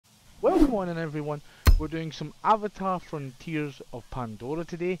Welcome on in everyone. We're doing some Avatar Frontiers of Pandora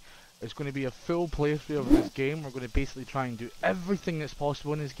today. It's going to be a full playthrough of this game. We're going to basically try and do everything that's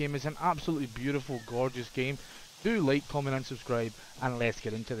possible in this game. It's an absolutely beautiful, gorgeous game. Do like, comment and subscribe, and let's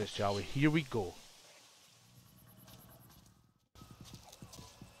get into this, shall we? Here we go.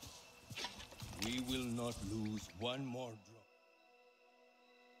 We will not lose one more drop.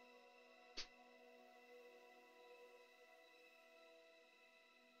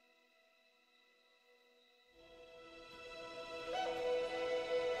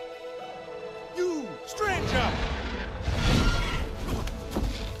 You, stranger!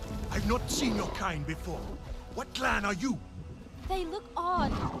 I've not seen your kind before. What clan are you? They look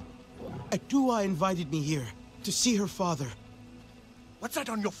odd. Adua invited me here to see her father. What's that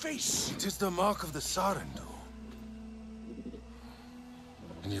on your face? It is the mark of the Sarentu.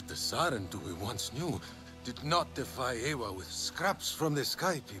 And yet the Sarentu we once knew did not defy Ewa with scraps from the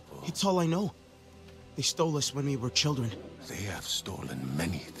Sky People. It's all I know. They stole us when we were children. They have stolen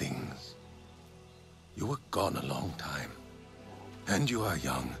many things. You were gone a long time. And you are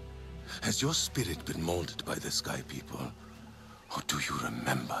young. Has your spirit been molded by the Sky People? Or do you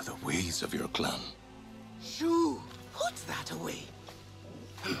remember the ways of your clan? Shoo! Put that away.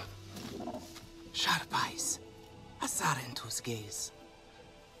 Sharp eyes. A Sarentu's gaze.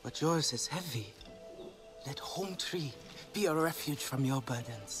 But yours is heavy. Let home tree be a refuge from your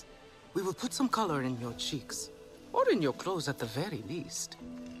burdens. We will put some color in your cheeks. Or in your clothes at the very least.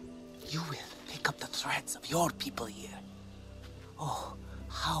 You will pick up the threads of your people here. Oh,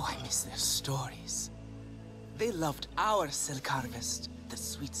 how I miss their stories. They loved our silk harvest, the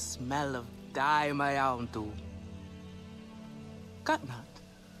sweet smell of dye mayauntu. Katnat,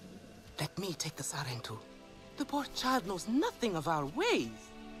 let me take the Sarentu. The poor child knows nothing of our ways.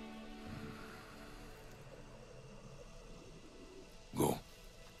 Go.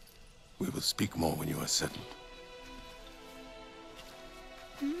 We will speak more when you are settled.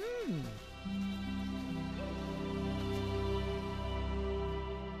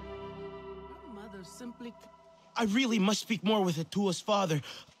 Mother simply... I really must speak more with Atua's father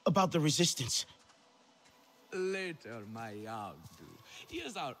about the resistance. Later, my Yagdu.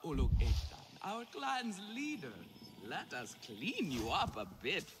 Here's our Uluk Ektan, our clan's leader. Let us clean you up a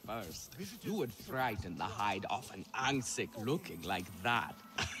bit first. You would frighten the hide off an Angsik looking like that.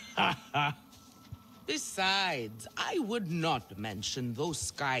 Besides, I would not mention those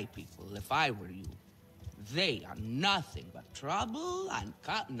Sky People if I were you. They are nothing but trouble, and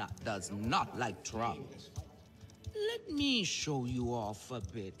Katnat does not like trouble. Let me show you off a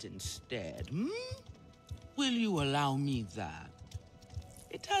bit instead, hmm? Will you allow me that?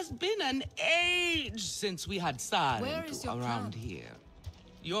 It has been an age since we had Sarentu around here.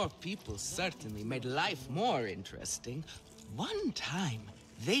 Your people certainly made life more interesting. One time,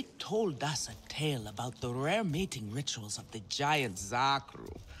 they told us a tale about the rare mating rituals of the giant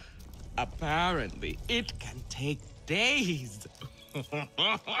Zakru. Apparently, it can take days.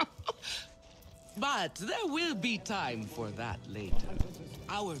 But there will be time for that later.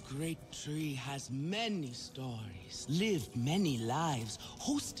 Our great tree has many stories, lived many lives,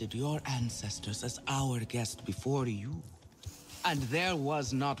 hosted your ancestors as our guest before you. And there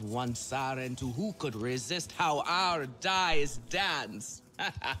was not one Sarentu who could resist how our dyes dance.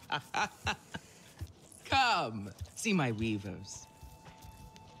 Come, see my weavers.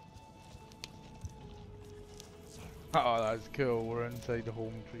 Oh, that's cool. We're inside the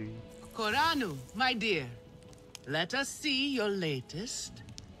home tree. Koranu, my dear, let us see your latest.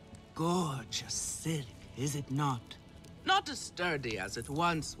 Gorgeous silk, is it not? Not as sturdy as it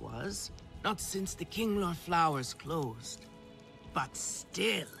once was, not since the Kinglor flowers closed. But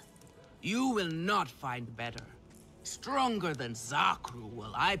still, you will not find better. Stronger than Zakru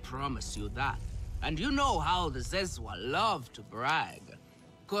will, I promise you that. And you know how the Zezwa love to brag.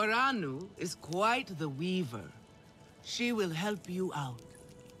 Koranu is quite the weaver. She will help you out.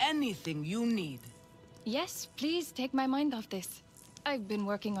 Anything you need. Yes, please take my mind off this. I've been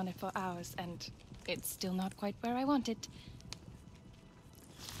working on it for hours, and it's still not quite where I want it.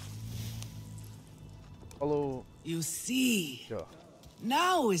 Hello. You see, Yeah.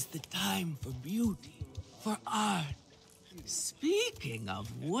 now is the time for beauty, for art. Speaking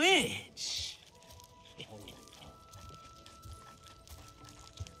of which...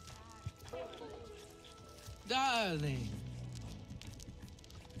 Darling.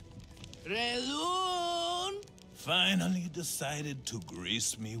 Relun! Finally decided to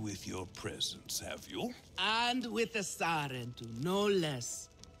grace me with your presence, have you? And with the Sarentu, no less.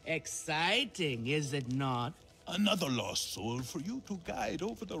 Exciting, is it not? Another lost soul for you to guide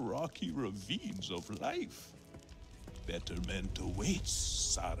over the rocky ravines of life. betterment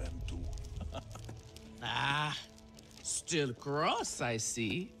awaits, Sarentu. Ah, still cross, I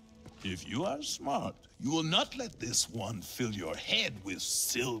see. If you are smart, you will not let this one fill your head with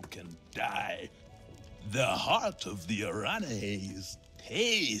silk and dye. The heart of the Arane is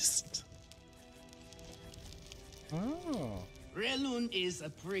taste. Oh. Relun is a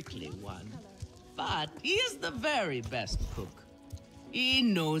prickly one, but he is the very best cook. He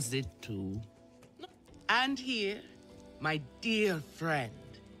knows it too. And here, my dear friend,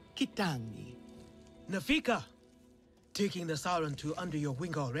 Kitangi. Nafika, taking the Sarentu under your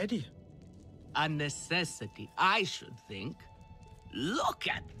wing already? A necessity, I should think. Look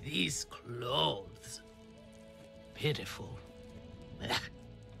at these clothes. Pitiful.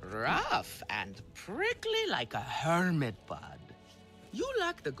 Rough and prickly like a hermit bud. You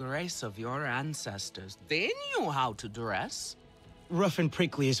lack the grace of your ancestors. They knew how to dress. Rough and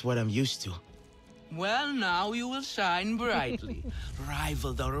prickly is what I'm used to. Well, now you will shine brightly.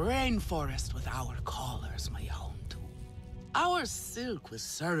 Rival the rainforest with our collars, my home too. Our silk will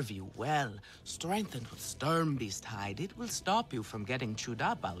serve you well. Strengthened with Sternbeast hide, it will stop you from getting chewed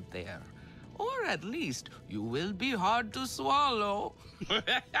up out there. Or at least, you will be hard to swallow.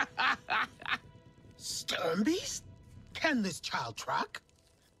 Sternbeast? Can this child track?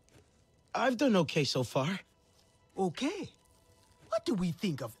 I've done okay so far. Okay. What do we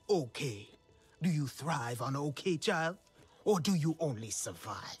think of okay? Do you thrive on okay, child? Or do you only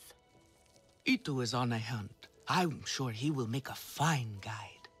survive? Itu is on a hunt. I'm sure he will make a fine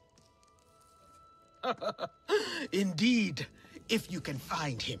guide. Indeed, if you can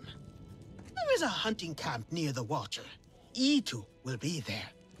find him. There is a hunting camp near the Watcher. Itu will be there.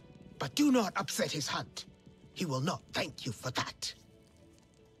 But do not upset his hunt. He will not thank you for that.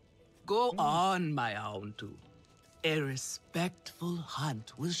 Go on, my own too. A respectful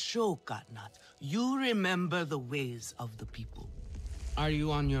hunt will show Katnat you remember the ways of the people. Are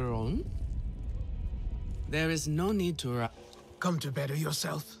you on your own? There is no need to Come to better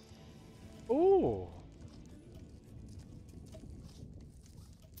yourself. Oh.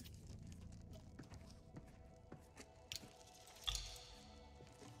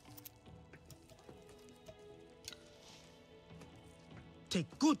 Take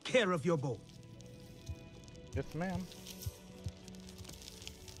good care of your bow. Yes, ma'am.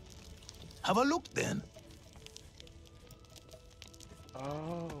 Have a look then.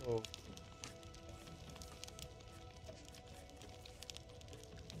 Oh.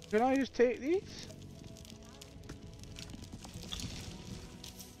 Can I just take these?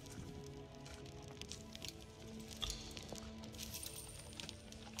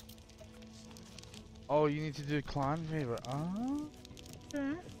 Oh, you need to do clan favorite. Oh,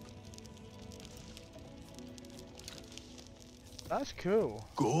 okay. That's cool.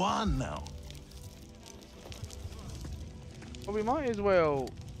 Go on now. Well, we might as well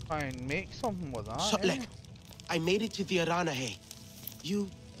try and make something with that. So, eh? look, I made it to the Aranahe. You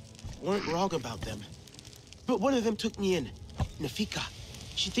weren't wrong about them. But one of them took me in. Nafika.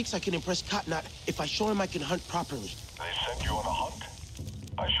 She thinks I can impress Katnat if I show him I can hunt properly. They sent you on a hunt?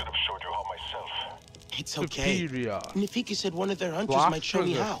 I should have showed you how myself. It's okay. Superior. Nafika said one of their hunters Blast might show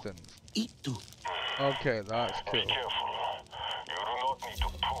me how. resistance. Itu. Okay, that's Be cool. careful. You do not need to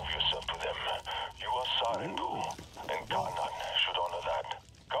prove yourself to them. You are Sarentu, and Kanan should honor that.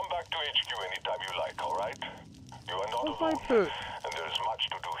 Come back to HQ anytime you like, alright? You are not What if I alone, put and there is much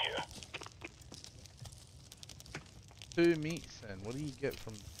to do here. 2 meats then? What do you get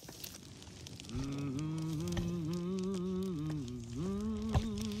from...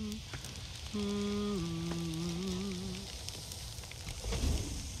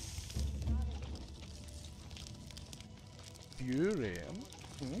 Furium?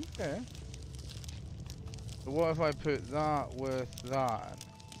 Okay. So what if I put that with that?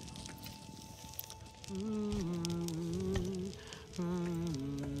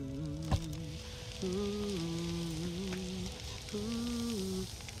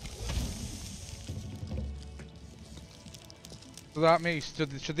 So that makes, so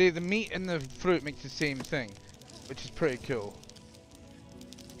the meat and the fruit makes the same thing, which is pretty cool.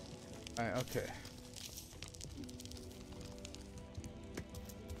 Right, okay.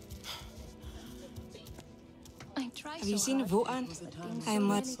 Have you seen Vuan?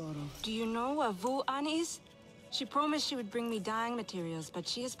 Do you know what Vuan is? She promised she would bring me dyeing materials, but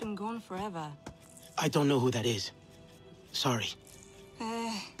she has been gone forever. I don't know who that is. Sorry.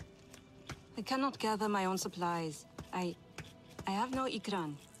 I cannot gather my own supplies. I have no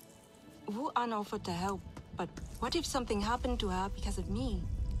ikran. Vuan offered to help, but what if something happened to her because of me?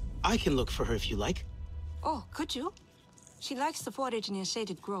 I can look for her if you like. Oh, could you? She likes to forage near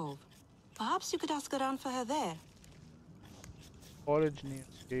Shaded Grove. Perhaps you could ask around for her there. Forage near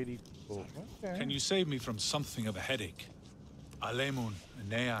Shady Cove. Okay. Can you save me from something of a headache? Alemun and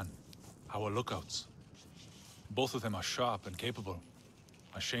Nean, our lookouts. Both of them are sharp and capable.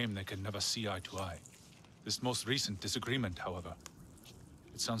 A shame they can never see eye to eye. This most recent disagreement, however,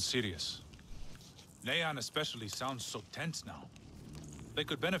 it sounds serious. Nean especially sounds so tense now. They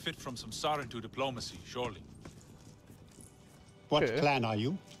could benefit from some Sarentu diplomacy, surely. What clan are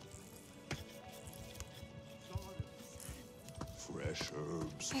you? Fresh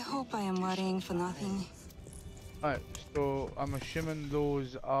herbs. I hope I am worrying for nothing. Alright, so I'm assuming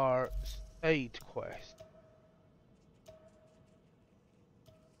those are side quests.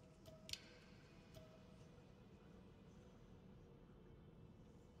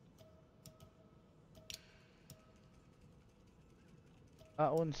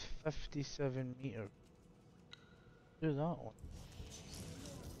 That one's 57 meters. Do that one.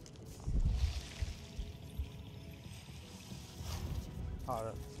 Ah,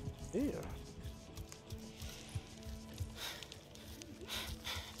 there.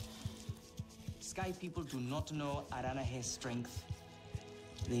 Sky people do not know Aranahe's strength.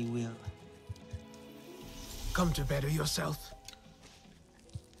 They will. Come to better yourself.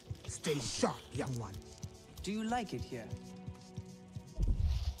 Stay sharp, young one. Do you like it here?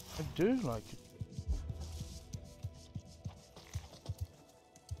 I do like it.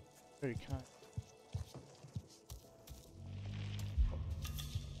 Very kind.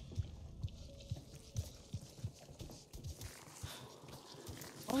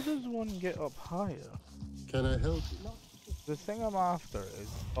 How does one get up higher? Can I help you? The thing I'm after is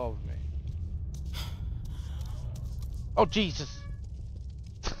above me. Oh Jesus!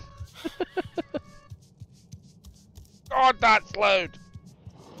 God, that's loud!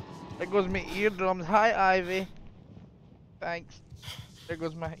 There goes my eardrums. Hi, Ivy. Thanks. There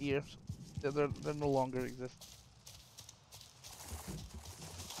goes my ears. They're no longer exist.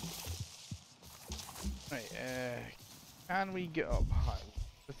 Right, can we get up high?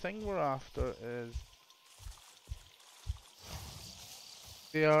 The thing we're after is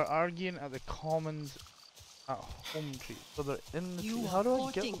they are arguing at the commons at Home Tree. So they're in the tree. How do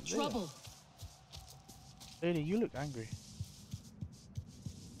I get up there? Lady, you look angry.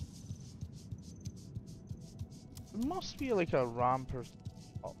 There must be like a ramp or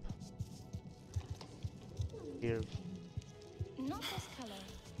up here. Not this color.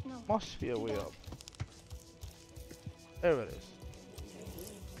 No. Must be a way up. There it is.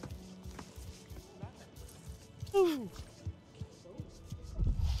 Woo.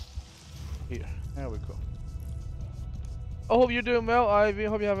 Here, there we go. I hope you're doing well, Ivy. I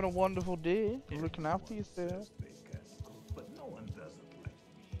hope you're having a wonderful day. You're looking after yourself.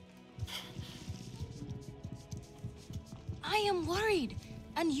 I am worried,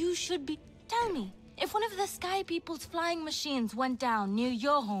 and you should be. Tell me, if one of the Sky People's flying machines went down near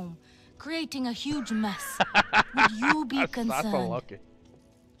your home, creating a huge mess, would you be concerned? That's unlucky.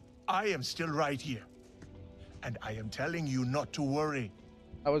 I am still right here. And I am telling you not to worry.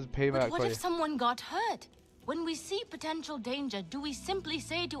 That was payback. But what if someone got hurt? When we see potential danger, do we simply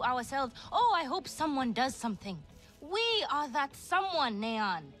say to ourselves, oh, I hope someone does something? We are that someone,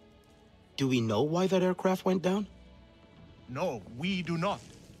 Neon. Do we know why that aircraft went down? No, we do not.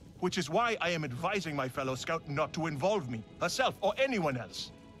 Which is why I am advising my fellow scout not to involve me, herself, or anyone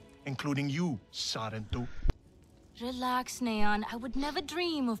else. Including you, Sarentu. Relax, Neon. I would never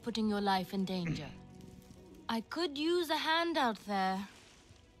dream of putting your life in danger. I could use a hand out there.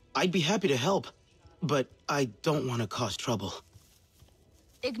 I'd be happy to help, but I don't want to cause trouble.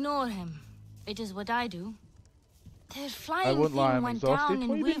 Ignore him. It is what I do. Their I flying wouldn't lie, thing I'm went exhausted. down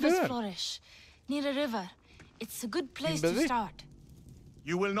What in you been Weaver's doing? Flourish, near a river. It's a good place busy? to start.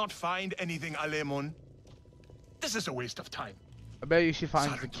 You will not find anything, Alemun. This is a waste of time. I bet you she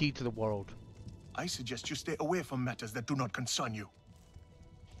finds the key to the world. I suggest you stay away from matters that do not concern you.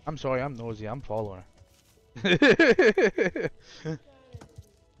 I'm sorry, I'm nosy. I'm following her.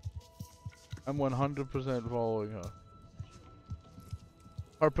 I'm 100% following her.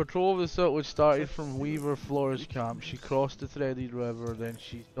 Her patrol of the Silt, which started from Weaver Flourish Camp, she crossed the Threaded River, then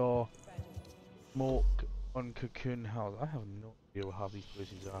she saw smoke on Cocoon Hill. I have no idea what half these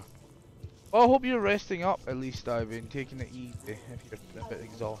places are. Well, I hope you're resting up at least, Ivy, and taking it easy if you're a bit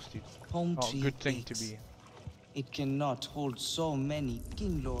exhausted. Home Not a tree good thing to gates. be. It cannot hold so many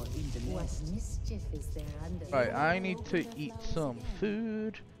Kinglor in the nest. Mischief is there under. Right, I need to eat some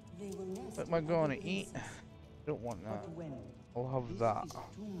food. What am I going to eat? Don't want that. I'll have that.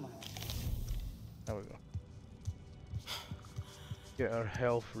 There we go. Get our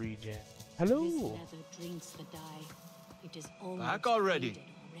health regen. Hello. Back already.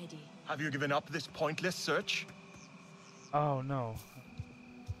 Have you given up this pointless search? Oh no.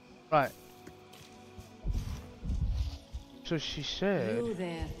 Right. So she said. You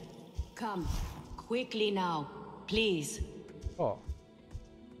there. Come. Quickly now. Please. Oh.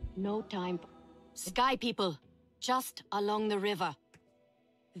 No time. Sky people. Just along the river.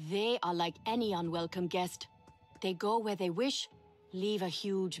 They are like any unwelcome guest. They go where they wish, leave a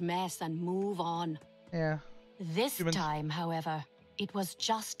huge mess, and move on. Yeah. This time, however, it was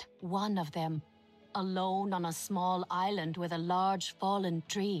just one of them. Alone on a small island with a large fallen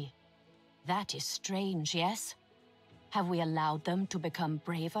tree. That is strange, yes? Have we allowed them to become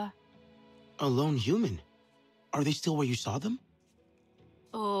braver? A lone human? Are they still where you saw them?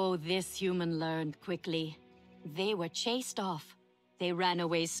 Oh, this human learned quickly. They were chased off. They ran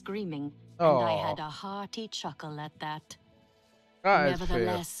away screaming, and I had a hearty chuckle at that. That is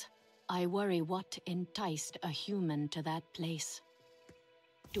Nevertheless, I worry what enticed a human to that place.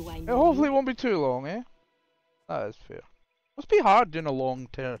 Do I know hopefully it won't be too long, eh? That is fair. Must be hard doing a long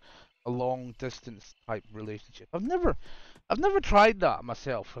distance type relationship. I've never tried that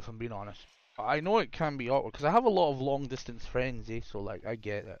myself, if I'm being honest. But I know it can be awkward because I have a lot of long distance friends, eh? So like, I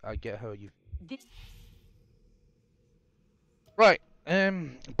get it. I get how you. Right.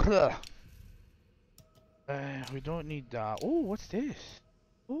 We don't need that. Oh, what's this?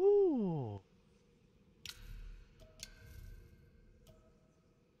 Ooh.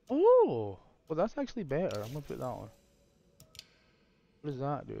 Oh, well that's actually better. I'm gonna put that on. What does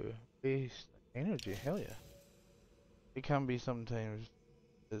that do? Base energy, hell yeah. It can be sometimes.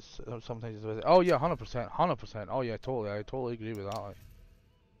 Sometimes it's. Oh yeah, 100%, 100%. Oh yeah, totally. I totally agree with that. Like,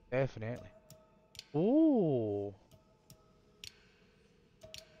 definitely. Oh.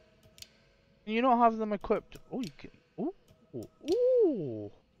 Can you not have them equipped? Oh, you can. Oh,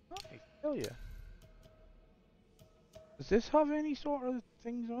 oh, nice. Hell yeah. Does this have any sort of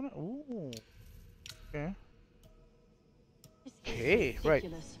things on it? Oh, okay. Okay, right.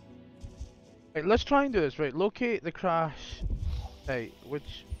 Right, let's try and do this. Right, locate the crash. Right,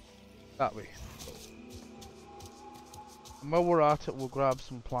 which that way. And while we're at it, we'll grab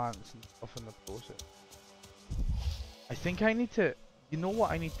some plants and stuff in the process. I think I need to. You know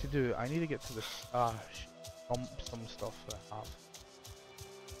what I need to do? I need to get to the stash. Dump some stuff that I have.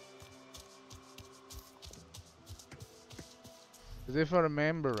 Because if I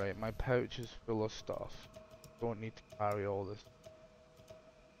remember right, my pouch is full of stuff. Don't need to carry all this.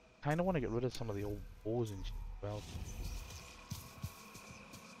 Kinda want to get rid of some of the old bows and shit as well.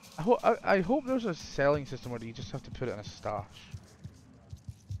 I hope there's a selling system where you just have to put it in a stash.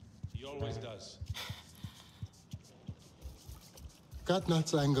 He always does.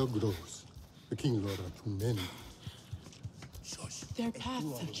 Katnat's anger grows. The King Lord are too many. Their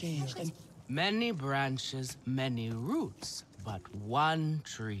paths have changed. And many branches, many roots, but one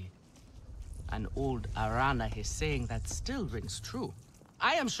tree. An old Aranahe saying that still rings true.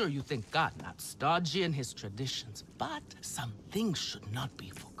 I am sure you think Katnat's stodgy in his traditions, but some things should not be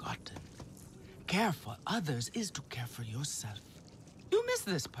forgotten. Care for others is to care for yourself. You miss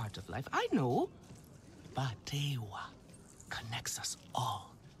this part of life, I know. But Tewa connects us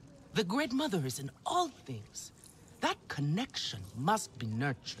all. The Great Mother is in all things. That connection must be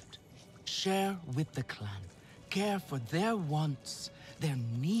nurtured. Share with the clan. Care for their wants, their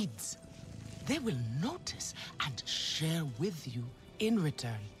needs. They will notice and share with you in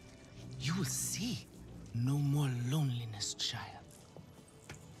return. You will see no more loneliness, child.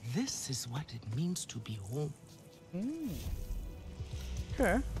 This is what it means to be home.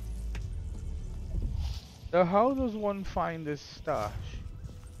 Okay. Now how does one find this stash?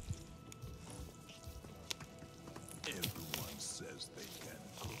 Everyone says they can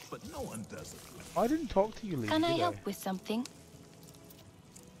cook, but no one does it. I didn't talk to you, lady. Can I help with something?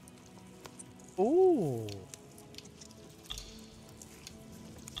 Oh.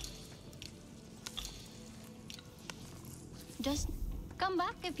 Just come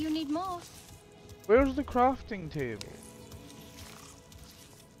back if you need more. Where's the crafting table?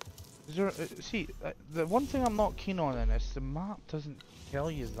 Is there? See, the one thing I'm not keen on in this, the map doesn't tell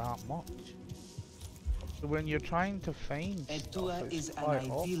you that much. So when you're trying to find stuff, it's quite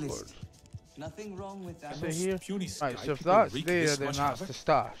awkward. Nothing wrong with that. So here, right. So if that's there, then that's the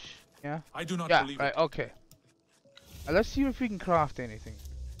stash. Yeah. I do not yeah. believe Right. it. Okay. Let's see if we can craft anything.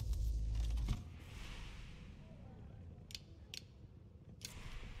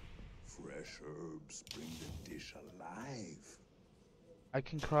 Fresh herbs bring the dish alive. I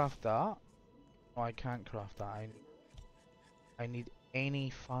can craft that. No, I can't craft that. I need any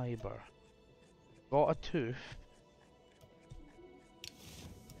fiber. Got a tooth.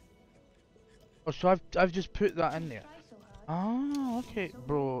 Oh, so I've just put that in there. Ah, okay,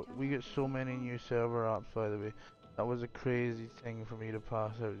 bro. We get so many new server apps, by the way. That was a crazy thing for me to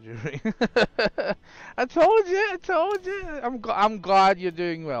pass out during. I told you, I told you. I'm glad you're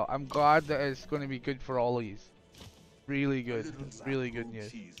doing well. I'm glad that it's going to be good for all of you. Really good, really good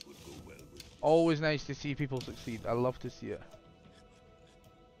news. Always nice to see people succeed. I love to see it.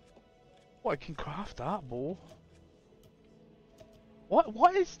 Oh, I can craft that bow.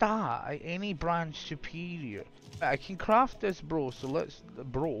 What is that? Any branch superior? I can craft this, bro. So let's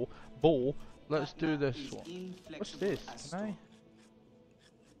bow. Let's do this one. What's this? Can I?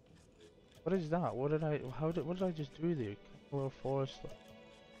 What is that? What did I just do there? Color forest.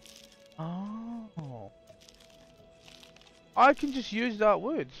 Oh. I can just use that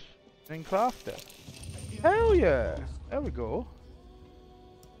wood and craft it. Hell yeah! There we go.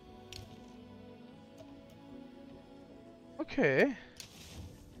 Okay.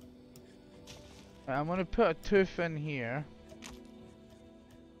 I'm gonna put a tooth in here.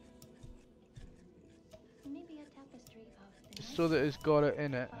 So that it's got it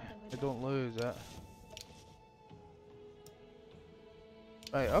in it. I don't lose it.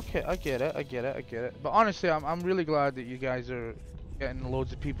 Right, okay, I get it. But honestly, I'm really glad that you guys are getting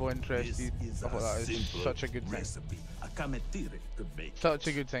loads of people interested. Stuff like that. It's such a good thing. Such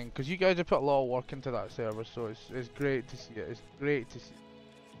a good thing, because you guys have put a lot of work into that server, so it's great to see it. It's great to see.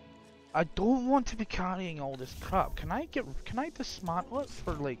 I don't want to be carrying all this crap. Can I dismantle it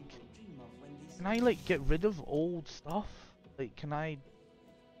for like? Can I like get rid of old stuff? Like, can I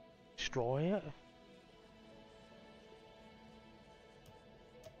destroy it?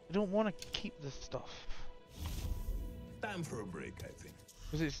 I don't want to keep this stuff. Time for a break, I think.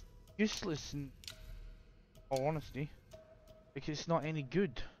 Because it's useless in all honesty. Like, it's not any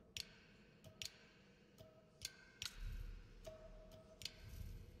good.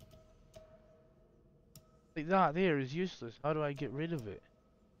 Like that there is useless. How do I get rid of it?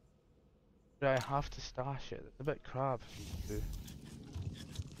 Do I have to stash it? It's a bit crap to do.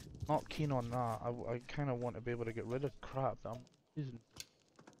 Not keen on that. I kind of want to be able to get rid of crap that I'm using.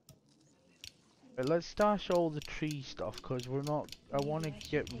 Right, let's stash all the tree stuff because we're not. I want to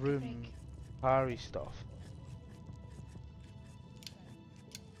get room to carry stuff.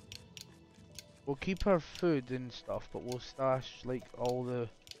 We'll keep our food and stuff, but we'll stash like all the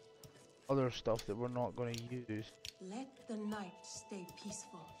other stuff that we're not going to use. Let the night stay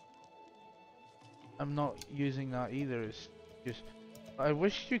peaceful. I'm not using that either. It's just. I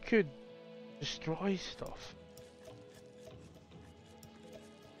wish you could destroy stuff.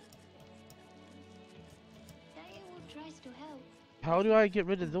 Tries to help. How do I get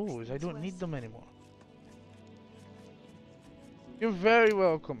rid of those? I don't need them anymore. You're very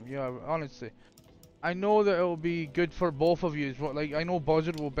welcome. Yeah, honestly. I know that it will be good for both of you. Like, I know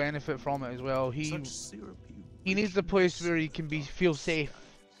Buzzard will benefit from it as well. He needs a place where he can feel safe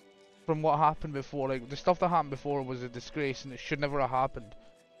from what happened before. Like, the stuff that happened before was a disgrace and it should never have happened.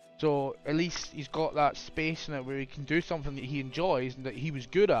 So at least he's got that space in it where he can do something that he enjoys and that he was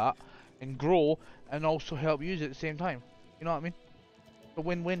good at and grow and also help use it at the same time. You know what I mean? It's a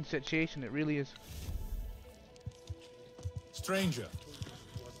win-win situation, it really is. Stranger.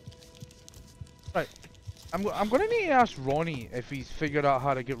 Right. I'm gonna need to ask Ronnie if he's figured out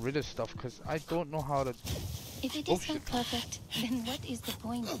how to get rid of stuff, because I don't know how to. If it is so perfect, then what is the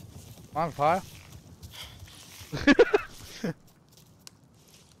point? On fire.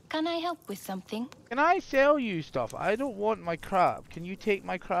 Can I help with something? Can I sell you stuff? I don't want my crap. Can you take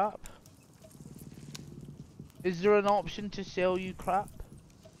my crap? Is there an option to sell you crap?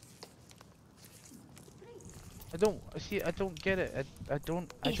 I don't get it. I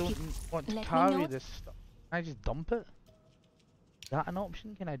don't want to carry this stuff. Can I just dump it? Is that an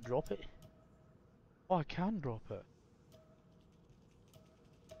option? Can I drop it? Oh, I can drop it.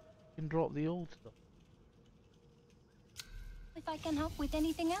 I can drop the old stuff. If I can help with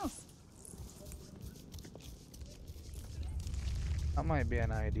anything else. That might be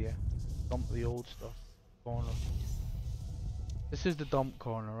an idea. Dump the old stuff. Corner. This is the dump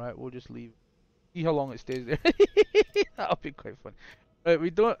corner, right? We'll just leave. See how long it stays there. That'll be quite fun. Right,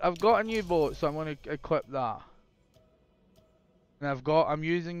 I've got a new boat, so I'm gonna equip that. And I'm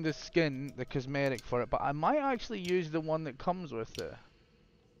using the skin, the cosmetic for it, but I might actually use the one that comes with it.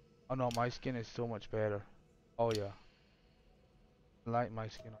 Oh no, my skin is so much better. Oh yeah. I like my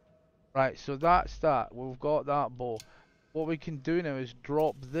skin. Right, so that's that. We've got that bow. What we can do now is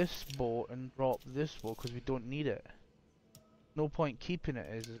drop this bow and drop this bow because we don't need it. No point keeping it,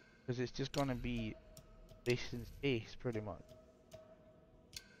 is it? Because it's just gonna be wasting space pretty much.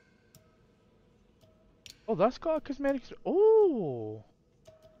 Oh, that's got a cosmetic. Oh,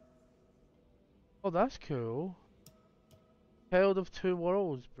 that's cool. Child of Two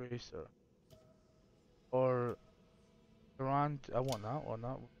Worlds bracer, or I want that one.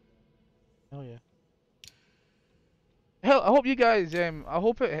 Hell yeah. Hell, I hope you guys. I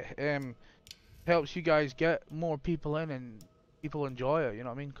hope it helps you guys get more people in and people enjoy it. You know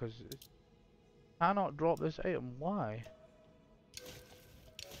what I mean? Because cannot drop this item. Why?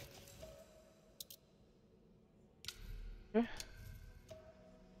 Okay.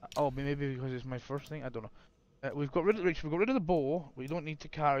 Oh, maybe because it's my first thing. I don't know. We've got rid of the bow. We don't need to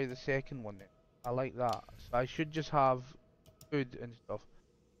carry the second one then. I like that. So I should just have food and stuff.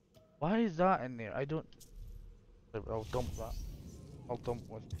 Why is that in there? I don't. I'll dump that. I'll dump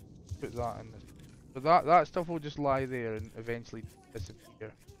one. Put that in this. So that stuff will just lie there and eventually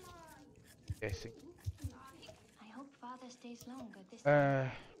disappear. Guessing. I hope Father stays longer this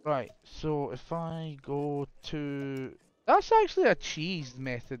Right. So if I go to, that's actually a cheese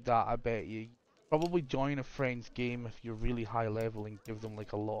method that I bet you. Probably join a friend's game if you're really high level and give them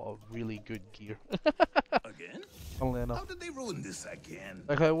like a lot of really good gear. Again? How did they ruin this again?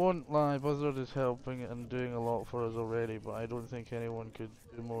 Like, I won't lie, Buzzard is helping and doing a lot for us already, but I don't think anyone could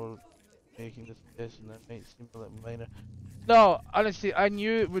do more making this guess, and that might seem a little minor. No, honestly, I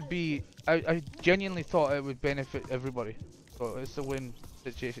knew it would be, I genuinely thought it would benefit everybody. So it's a win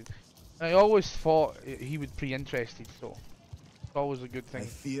situation. And I always thought he would be interested, so it's always a good thing. I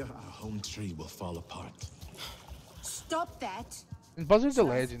fear our home tree will fall apart. Stop that! And Buzzard's a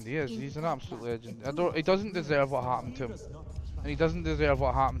legend, he is. He's an absolute legend. He doesn't deserve what happened to him. And he doesn't deserve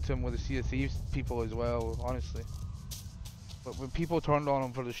what happened to him with the Sea of Thieves people as well, honestly. But when people turned on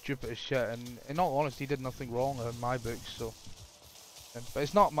him for the stupidest shit, and in all honesty, he did nothing wrong in my books, so. But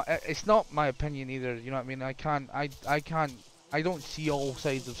it's not my opinion either, you know what I mean? I don't see all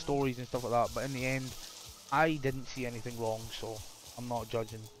sides of stories and stuff like that, but in the end, I didn't see anything wrong, so I'm not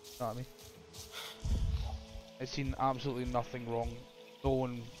judging, you know what I mean? I seen absolutely nothing wrong.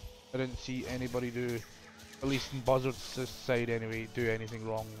 I didn't see anybody do, at least in Buzzard's side anyway, do anything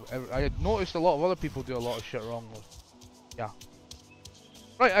wrong. I had noticed a lot of other people do a lot of shit wrong. Yeah.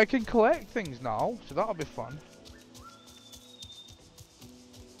 Right, I can collect things now, so that'll be fun.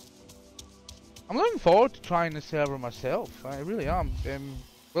 I'm looking forward to trying the server myself. I really am.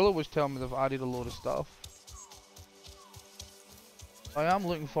 Willow was telling me they've added a load of stuff. I am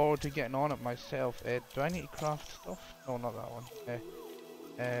looking forward to getting on it myself. Do I need to craft stuff? No, not that one.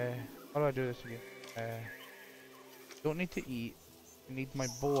 How do I do this again? Don't need to eat. I need my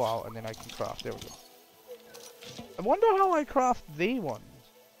bow out and then I can craft. There we go. I wonder how I craft the ones.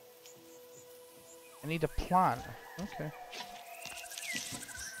 I need a plan. Okay.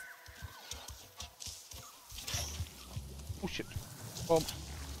 Oh shit. Don't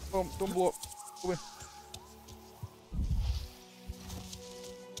blow up. Go away.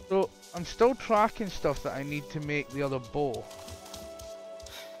 So, I'm still tracking stuff that I need to make the other bow.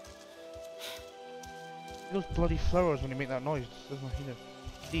 Those bloody flowers when you make that noise. Doesn't hear them.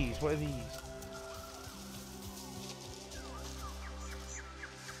 These, what are these?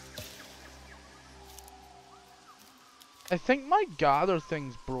 I think my gather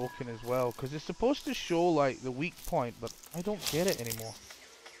thing's broken as well, because it's supposed to show like the weak point, but I don't get it anymore.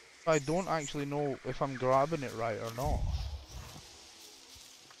 I don't actually know if I'm grabbing it right or not.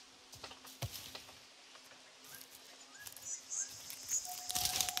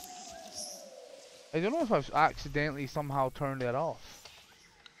 I don't know if I've accidentally somehow turned it off.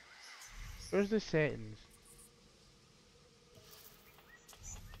 Where's the settings?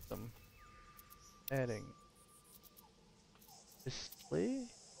 Some setting. Display.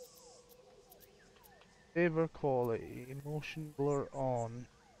 Favor quality. Motion blur on.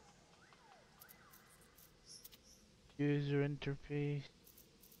 User interface.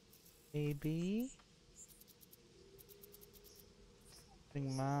 Maybe.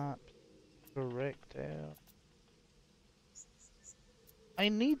 Maps. Correct. I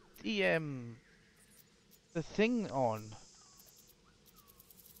need the thing on.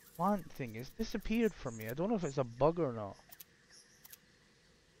 Plant thing has disappeared from me. I don't know if it's a bug or not.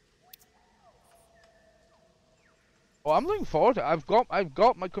 Oh, I'm looking forward to it. I've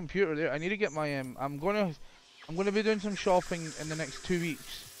got my computer there. I need to get my I'm gonna be doing some shopping in the next 2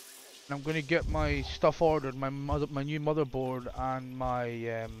 weeks. And I'm gonna get my stuff ordered, my new motherboard and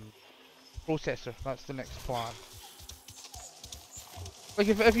my processor. That's the next plan. Like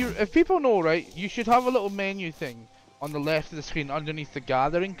if people know, right, you should have a little menu thing on the left of the screen underneath the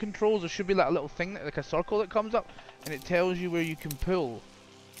gathering controls. There should be like a little thing, like a circle that comes up, and it tells you where you can pull.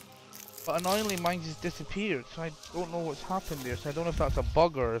 But annoyingly, mine just disappeared, so I don't know what's happened there. So I don't know if that's a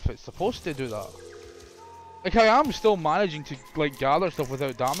bug or if it's supposed to do that. Like I am still managing to like gather stuff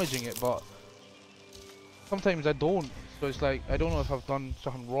without damaging it, but sometimes I don't. So it's like, I don't know if I've done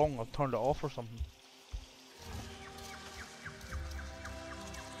something wrong or turned it off or something.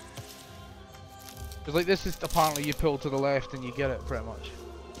 Because like this is apparently you pull to the left and you get it pretty much.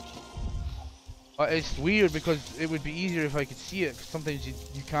 But it's weird because it would be easier if I could see it, because sometimes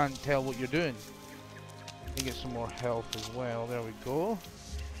you can't tell what you're doing. Let me get some more health as well, there we go.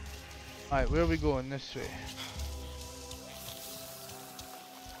 Alright, where are we going? This way.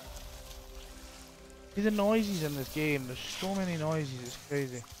 See the noises in this game, there's so many noises, it's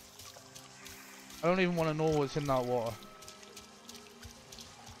crazy. I don't even want to know what's in that water.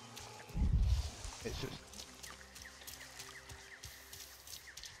 It's just...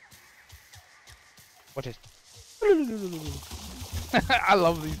 What is... I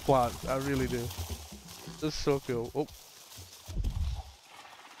love these plants, I really do. This is so cool. Oh.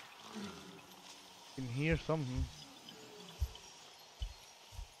 You can hear something.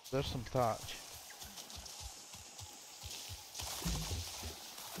 There's some thatch.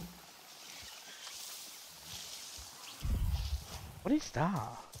 What is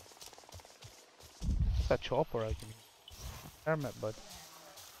that? It's a chopper I can use. Hermit bud.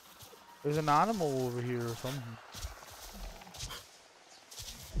 There's an animal over here or something.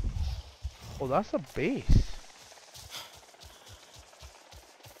 Oh, that's a base.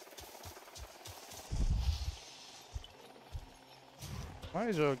 Might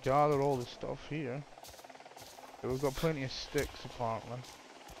as well gather all the stuff here. Okay, we've got plenty of sticks apparently.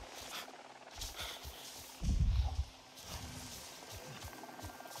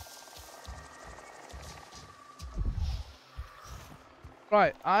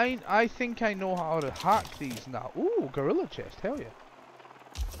 Right, I think I know how to hack these now. Ooh, gorilla chest, hell yeah.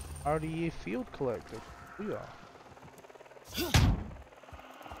 RDA field collector. We are.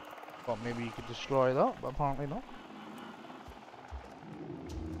 Thought maybe you could destroy that, but apparently not.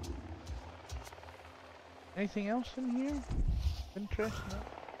 Anything else in here? Interesting.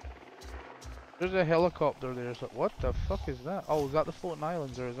 There's a helicopter there, so what the fuck is that? Oh, is that the floating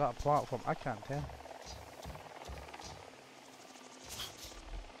islands or is that a platform? I can't tell.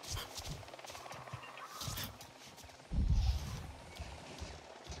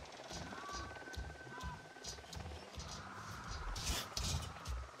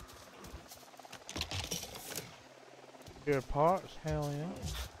 Spare parts, hell yeah.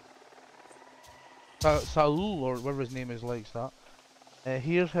 Saul, or whatever his name is, likes that.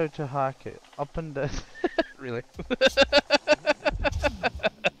 Here's how to hack it. Up and down. Really?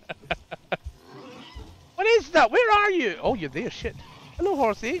 What is that? Where are you? Oh, you're there, shit. Hello,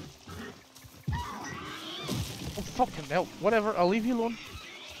 horsey. Oh, fucking hell. Whatever, I'll leave you alone.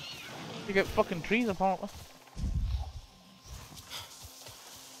 You get fucking trees, apparently.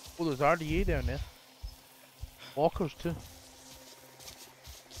 Oh, there's RDA down there. Walkers too.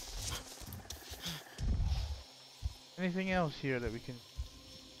 Anything else here that we can...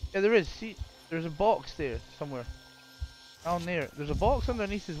 Yeah, there is. See, there's a box there somewhere. Down there. There's a box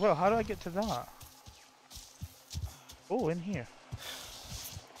underneath as well. How do I get to that? Oh, in here.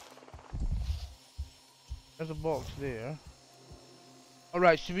 There's a box there.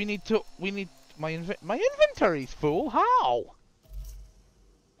 Alright, so we need to... My inventory's full? How?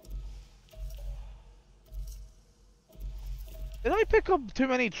 Did I pick up too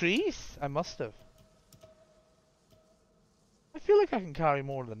many trees? I must have. I feel like I can carry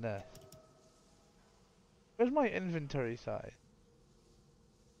more than this. Where's my inventory size?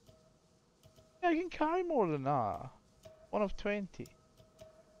 Yeah, I can carry more than that. 1 of 20.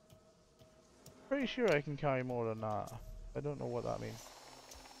 Pretty sure I can carry more than that. I don't know what that means.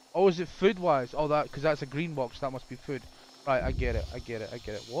 Oh, is it food wise? Oh, that, because that's a green box, that must be food. Right, I get it, I get it, I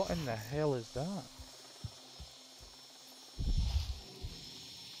get it. What in the hell is that?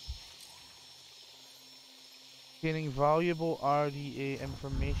 Gaining valuable RDA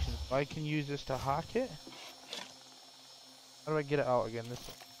information. So I can use this to hack it? How do I get it out again? This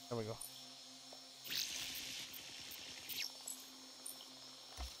one. There we go.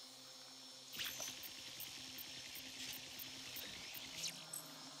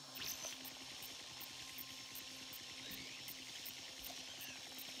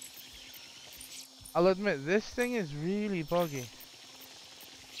 I'll admit, this thing is really buggy.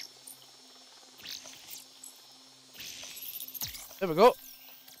 There we go.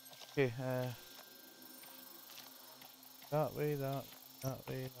 Okay, that way, that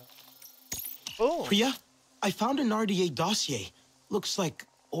way, that. Oh! Priya, I found an RDA dossier. Looks like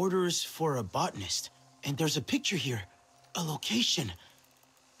orders for a botanist. And there's a picture here. A location.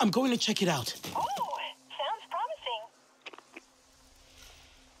 I'm going to check it out. Oh, sounds promising.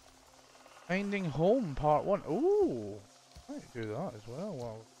 Finding home, part 1. Ooh! I might do that as well.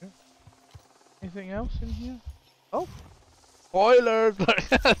 Wow. Anything else in here? Oh! Spoilers!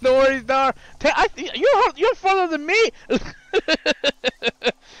 No worries there! You're further than me!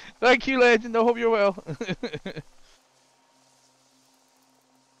 Thank you, Legend. I hope you're well.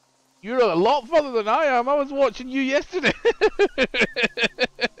 You're a lot further than I am. I was watching you yesterday.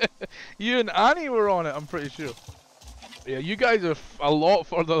 You and Annie were on it, I'm pretty sure. Yeah, you guys are a lot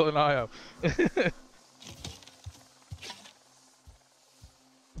further than I am.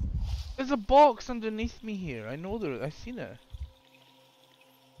 There's a box underneath me here. I know there. I've seen it.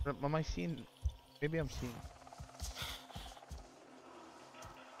 Am I seeing? Maybe I'm seeing.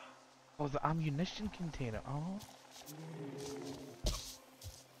 Oh, the ammunition container. Oh.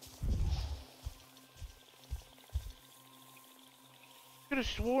 Could have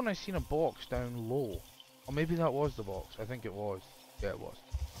sworn I seen a box down low. Or maybe that was the box. I think it was. Yeah, it was.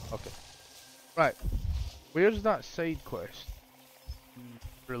 Okay. Right. Where's that side quest in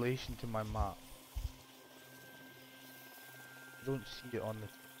relation to my map? I don't see it on the...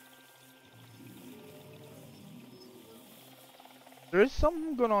 There is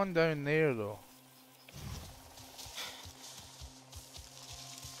something going on down there though.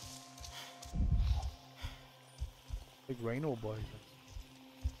 Big rhino boys.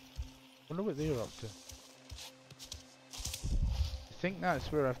 Wonder what they're up to. I think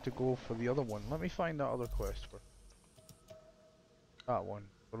that's where I have to go for the other one. Let me find that other quest for that one.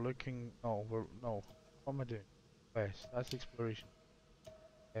 We're looking. No, no. What am I doing? Quest. That's exploration.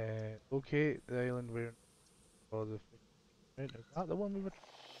 Locate the island where. Oh, the. Right, is that the one we were?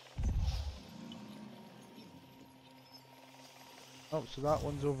 Oh, so that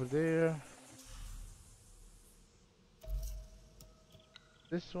one's over there.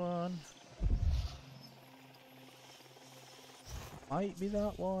 This one. Might be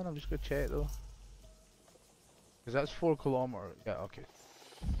that one. I'm just gonna check though. Cause that's 4 kilometers. Yeah, okay.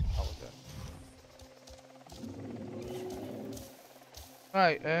 That was it.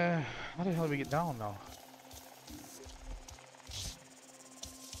 Right, how the hell do we get down now?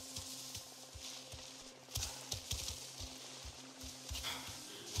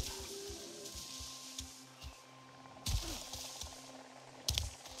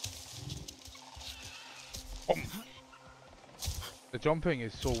 The jumping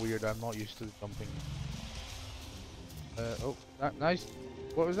is so weird. I'm not used to the jumping. Oh, that nice.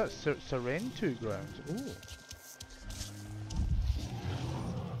 What was that? Sarentu grounds. Ooh.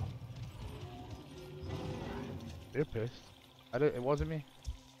 They're pissed. It wasn't me.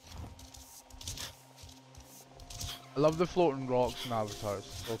 I love the floating rocks and avatars.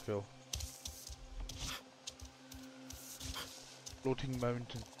 So cool. Floating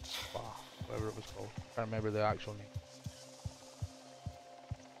mountain. Whatever it was called. Can't remember the actual name.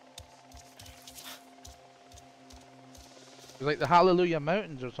 It's like the Hallelujah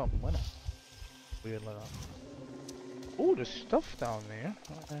Mountains or something, wasn't it? Weird like that. Oh, there's stuff down there.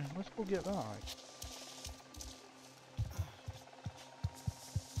 Let's go get that.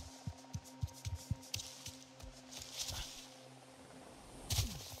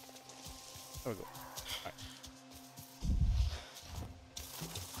 There we go. Right.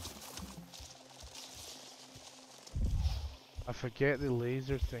 I forget the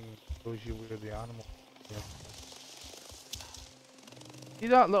laser thing shows you where the animal is. See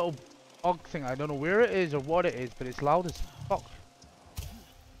that little bug thing? I don't know where it is or what it is, but it's loud as fuck.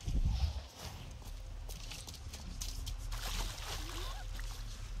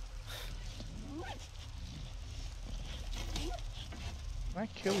 Can I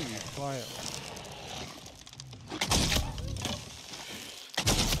kill you quietly?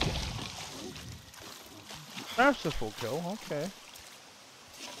 Merciful kill, okay.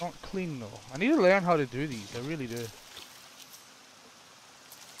 Not clean though. I need to learn how to do these, I really do.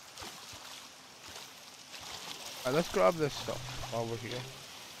 Alright, let's grab this stuff while we're here.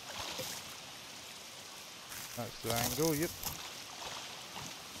 That's the angle, yep.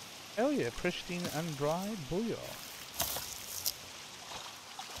 Hell yeah, pristine and dry, booyah.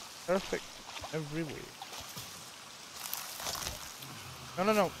 Perfect every way.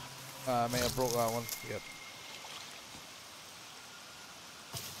 No. I may have broke that one. Yep.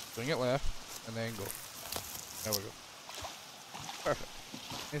 Bring it left, and then go. There we go. Perfect.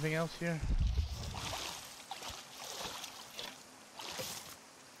 Anything else here?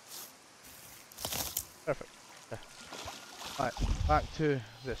 Perfect. Yeah. Alright, back to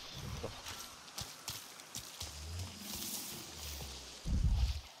this stuff.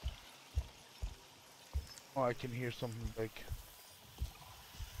 Oh, I can hear something big.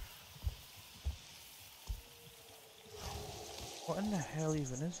 What in the hell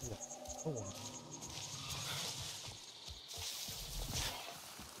even is this? Oh.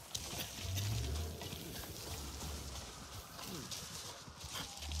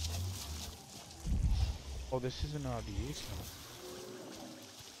 Oh, this is an RDA camera.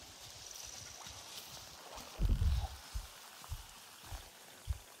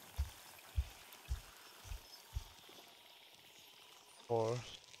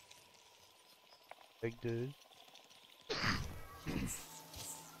 course. Big dude.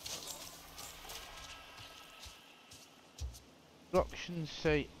 Construction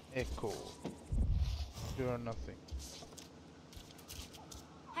site echo. Sure nothing.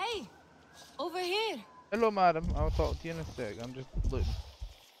 Hey! Over here! Hello madam, I'll talk to you in a sec. I'm just looking.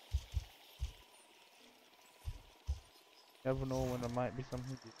 Never know when there might be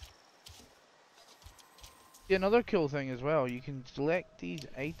something to... Yeah, another cool thing as well, you can select these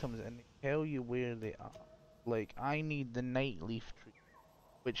items and they tell you where they are. Like, I need the nightleaf tree,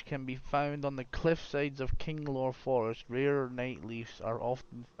 which can be found on the cliff sides of Kinglore Forest. Rare nightleafs are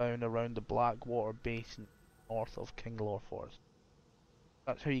often found around the Blackwater Basin north of Kinglore Forest.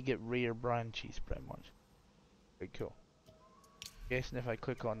 That's how you get rare branches, pretty much. Pretty cool. Guessing if I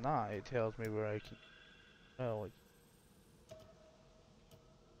click on that, it tells me where I can... Oh, like...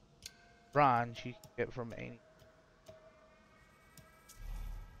 branch you can get from any...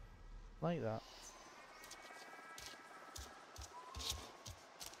 like that.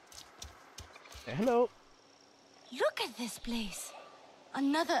 Hey, hello! Look at this place!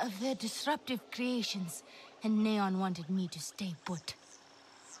 Another of their disruptive creations, and Neon wanted me to stay put.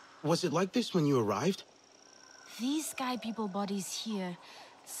 Was it like this when you arrived? These sky people bodies here,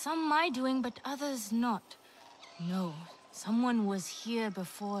 some my doing, but others not. No, someone was here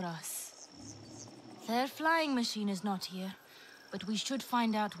before us. Their flying machine is not here, but we should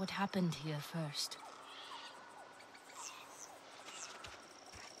find out what happened here first.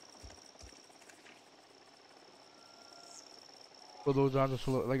 For those answers,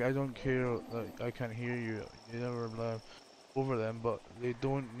 like, I don't care, like, I can't hear you, you never over them, but they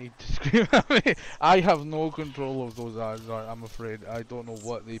don't need to scream at me. I have no control of those ads, I'm afraid. I don't know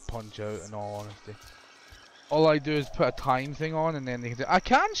what they punch out, in all honesty. All I do is put a time thing on, and then they can say, I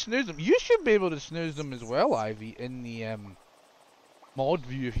can snooze them. You should be able to snooze them as well, Ivy, in the mod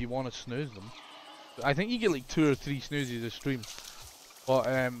view if you want to snooze them. I think you get like 2 or 3 snoozes a stream, but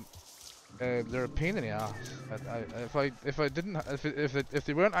they're a pain in the ass. If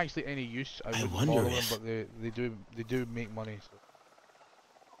they weren't actually any use, I wouldn't follow them. But they do make money. So.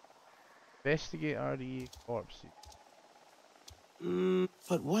 Investigate RDE corpse.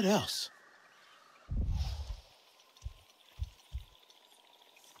 But what else?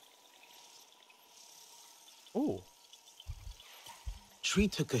 Oh. Tree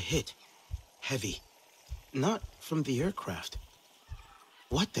took a hit. Heavy. Not from the aircraft.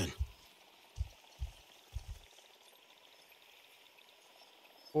 What then?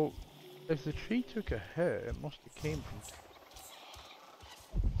 Well, if the tree took a hit, it must have came from...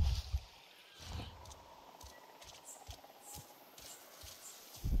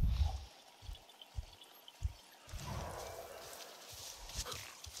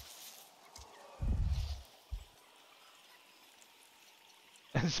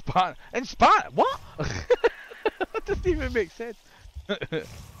 Span? What? That doesn't even make sense.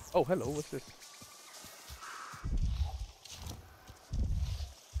 Oh, hello, what's this?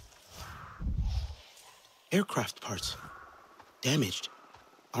 Aircraft parts. Damaged.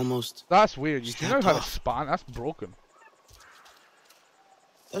 Almost. That's weird. You should know how to off. span. That's broken.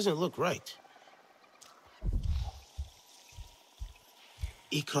 Doesn't look right.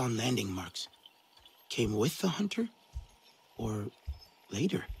 Ikron landing marks. Came with the hunter? Or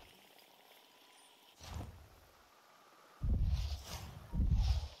later?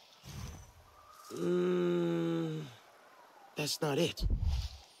 That's not it.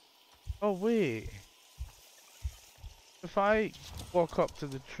 Oh, wait. If I walk up to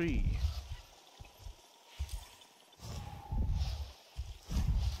the tree...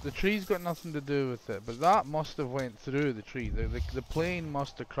 The tree's got nothing to do with it, but that must have went through the tree. The plane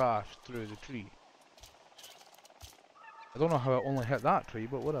must have crashed through the tree. I don't know how it only hit that tree,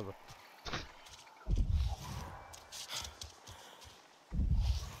 but whatever.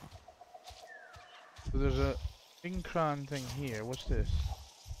 So there's a Incran thing here. What's this?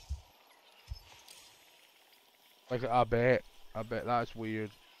 Like, I bet that's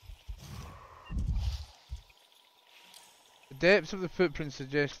weird. The depths of the footprint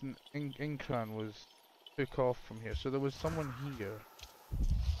suggest an Incran was took off from here, so there was someone here.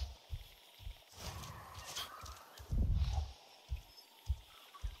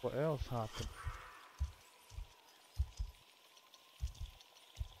 What else happened?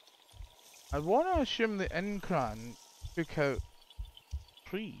 I want to assume the Incran took out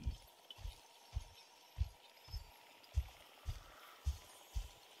tree.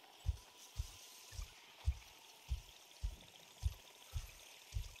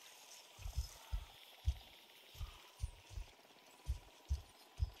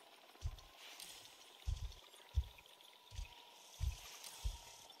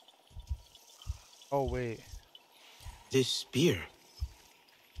 Oh, wait. This spear.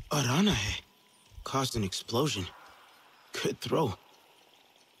 Aranahe. Caused an explosion. Good throw.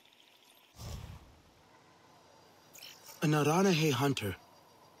 An Aranahe hunter.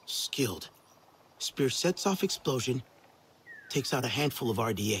 Skilled. Spear sets off explosion. Takes out a handful of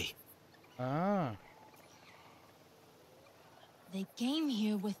RDA. Ah. They came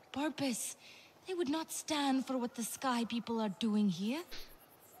here with purpose. They would not stand for what the Sky People are doing here.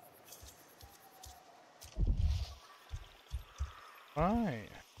 Right.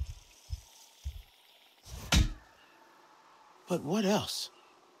 But what else?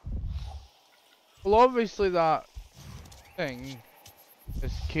 Well, obviously that thing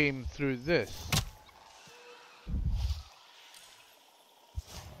just came through this.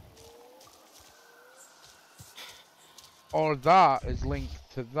 Or that is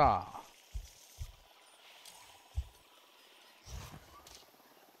linked to that.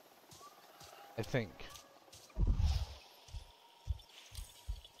 I think.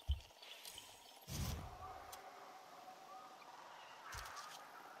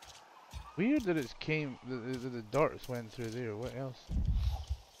 Weird that it came, the darts went through there. What else?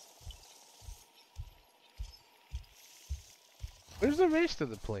 Where's the rest of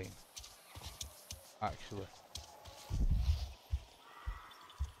the plane? Actually.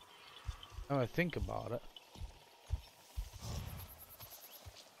 Now I think about it.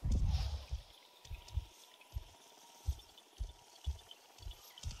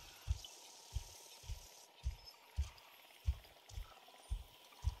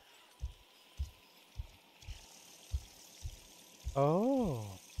 Oh.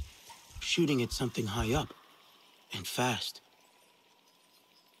 Shooting at something high up. And fast.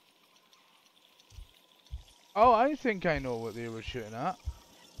 Oh, I think I know what they were shooting at.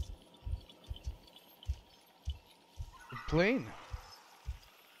 The plane.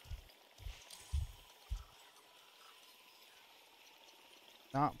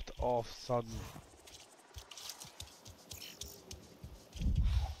 Snapped off suddenly.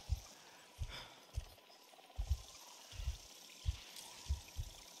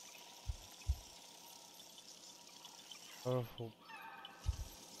 Powerful.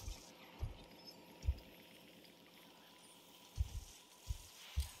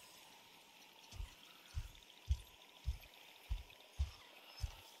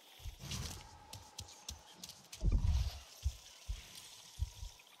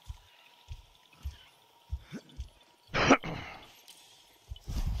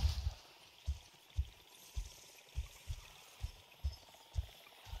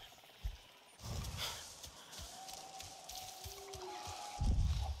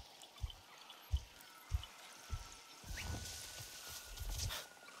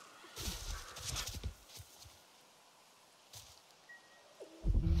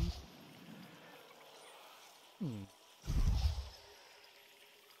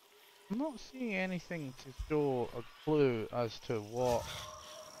 I'm not seeing anything to show a clue as to what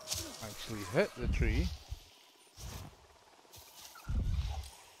actually hit the tree.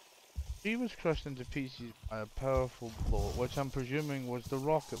 The tree was crushed into pieces by a powerful blow, which I'm presuming was the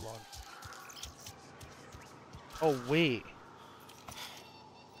rocket launch. Oh wait.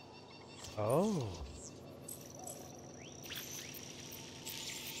 Oh.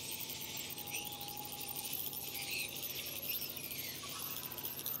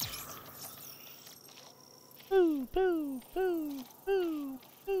 Boo, boo, boo, boo,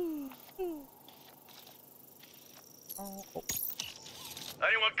 boo, boo. Oh.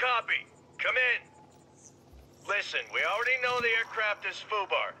 Anyone copy? Come in. Listen, we already know the aircraft is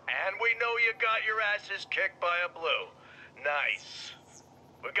FUBAR, and we know you got your asses kicked by a blue. Nice.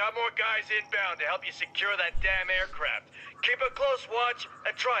 We got more guys inbound to help you secure that damn aircraft. Keep a close watch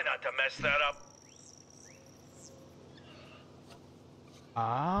and try not to mess that up.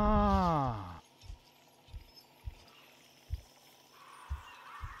 Ah.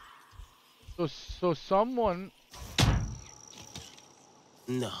 So someone...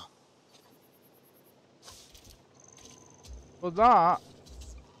 No. Well, that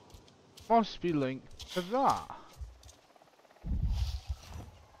must be linked to that.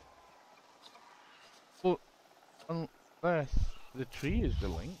 Well, unless the tree is the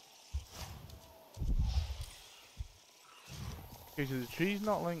link. Okay, so the tree's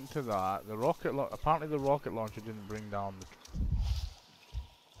not linked to that. The rocket apparently the rocket launcher didn't bring down the tree.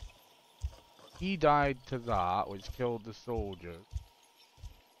 He died to that, which killed the soldier.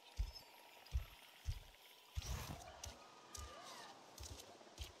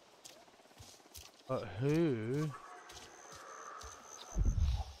 But who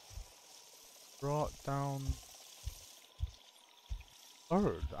brought down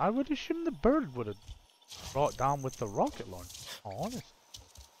bird. I would assume the bird would have brought down with the rocket launch. Honest.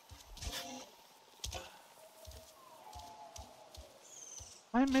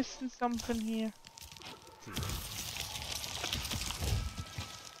 Am I missing something here?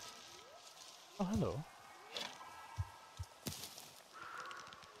 Oh, hello.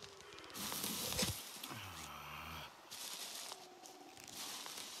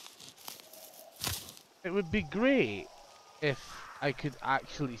 It would be great if I could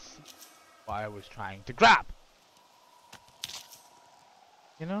actually see what I was trying to grab.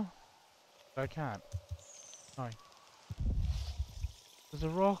 You know? But I can't. Sorry. There's a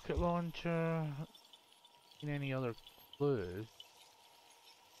rocket launcher. Any other clues?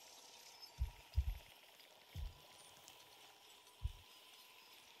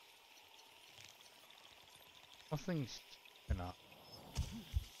 Nothing's up.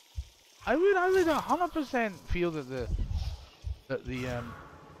 I would 100% feel that the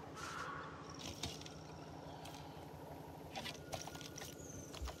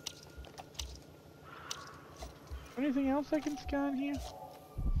anything else I can scan here?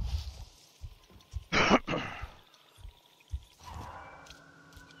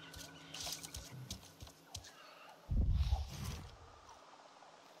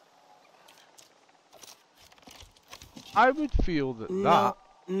 I would feel that No,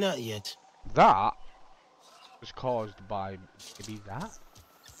 not yet. That was caused by maybe that.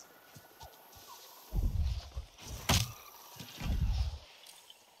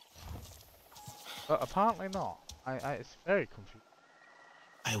 But apparently not. It's very confusing.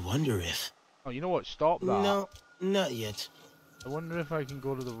 I wonder if... Oh, you know what? Stop that. No, not yet. I wonder if I can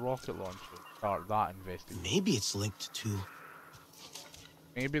go to the rocket launcher and start that investigation. Maybe it's linked to...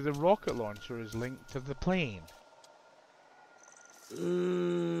 Maybe the rocket launcher is linked to the plane.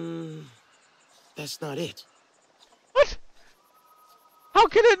 That's not it. What? How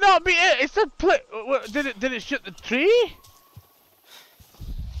can it not be it? It's a plane. Did it shoot the tree?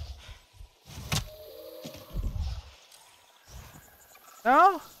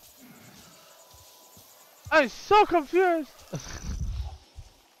 No? I'm so confused.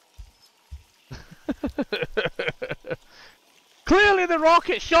 Clearly the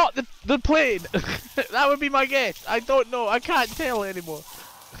rocket shot the plane. That would be my guess. I don't know. I can't tell anymore.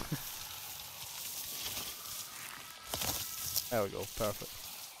 There we go. Perfect.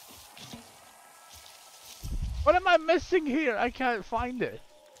 What am I missing here? I can't find it.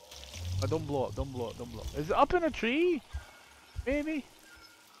 Oh, don't blow up. Don't blow up. Don't blow up. Is it up in a tree? Maybe?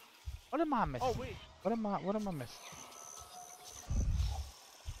 What am I missing? Oh, wait. What am I missing?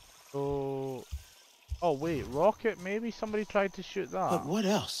 So... Oh wait, rocket? Maybe somebody tried to shoot that. But what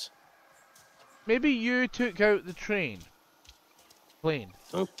else? Maybe you took out the plane.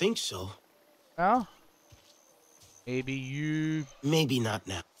 Don't think so. No? Maybe you... Maybe not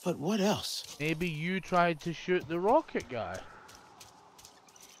now. But what else? Maybe you tried to shoot the rocket guy.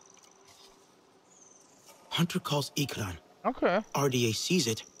 Hunter calls Ikran. Okay. RDA sees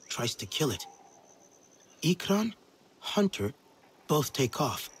it, tries to kill it. Ikran, Hunter, both take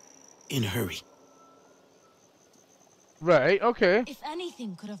off. In a hurry. Right, okay. If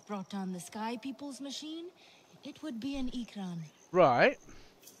anything could have brought down the Sky People's machine, it would be an Ikran. Right.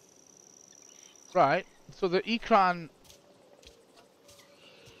 Right. So the Ikran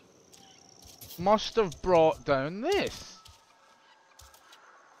must have brought down this.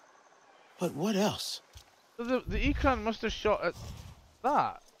 But what else? So the Ikran must have shot at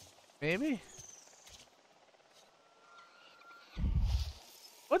that. Maybe.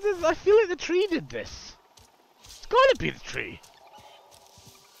 What is? I feel like the tree did this. It's gotta be the tree.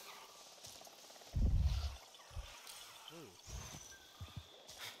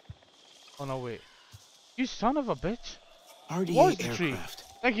 Oh no, wait. You son of a bitch. RDA was the aircraft. Tree.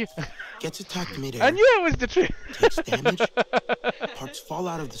 Thank you. Gets attacked midair. I knew it was the tree. Takes damage. Parts fall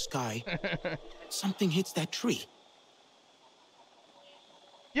out of the sky. Something hits that tree.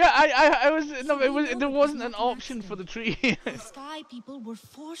 Yeah, I was no, it was there wasn't an option for the tree. The Sky People were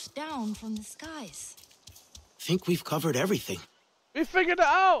forced down from the skies. Think we've covered everything. We figured it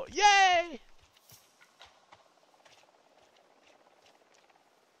out! Yay!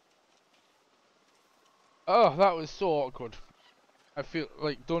 Oh, that was so awkward. I feel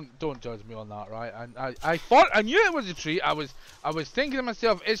like don't judge me on that, right? I thought I knew it was a tree. I was thinking to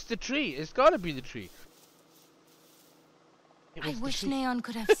myself, it's the tree. It's gotta be the tree. I wish Neon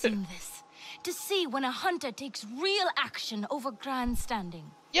could have seen this. To see when a hunter takes real action over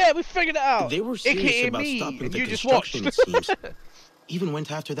grandstanding. Yeah, we figured it out. They were serious AKA about me, stopping and the you just construction, watched. it seems. Even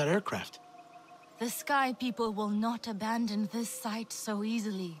went after that aircraft. The Sky People will not abandon this site so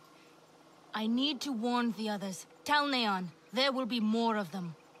easily. I need to warn the others. Tell Neon. There will be more of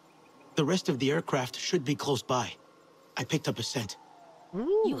them. The rest of the aircraft should be close by. I picked up a scent.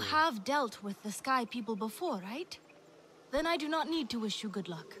 You have dealt with the Sky People before, right? Then I do not need to wish you good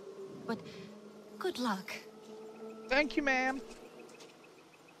luck. But good luck. Thank you, ma'am.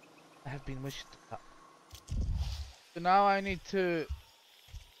 I have been wished luck. So now I need to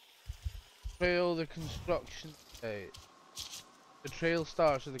trail the construction site. The trail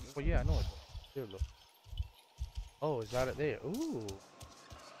starts with the... Oh yeah, I know it. There, look. Oh, is that it there? Ooh.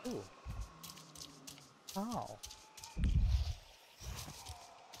 Ooh. Wow.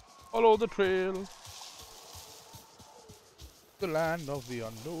 Follow the trail. The land of the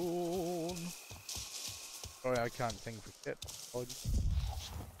unknown. Sorry, I can't sing for shit.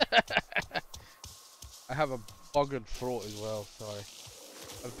 I have a buggered throat as well, sorry.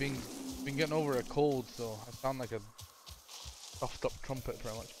 I've been getting over a cold, so I sound like a stuffed up trumpet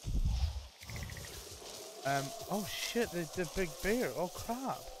pretty much. Oh shit, the big bear. Oh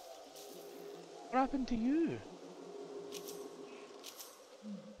crap. What happened to you?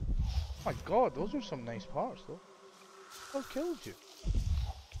 Oh my god, those are some nice parts though. What killed you?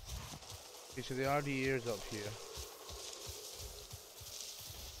 Okay, so the RDA is up here.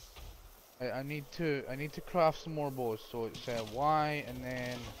 I need to craft some more bows. So it's Y and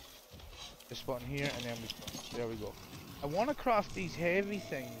then this button here and then there we go. I want to craft these heavy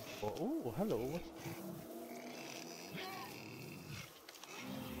things. Oh, hello.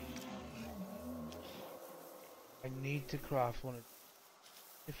 I need to craft one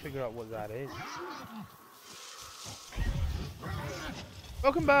to figure out what that is.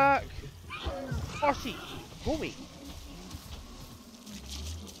 Welcome back! Horsey! Go away!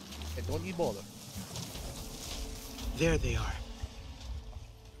 Hey, don't you bother. There they are.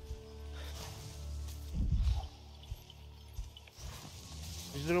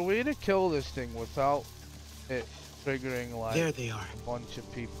 Is there a way to kill this thing without it triggering like there they are. A bunch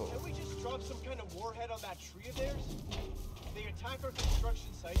of people? Can't we just drop some kind of warhead on that tree of theirs? They attack our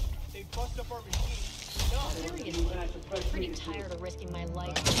construction site, they bust up our machine. No, Seriously, I'm pretty tired of risking my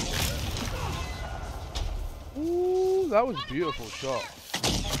life. Ooh, that was a beautiful shot.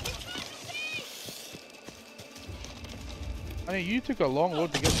 I mean, you took a long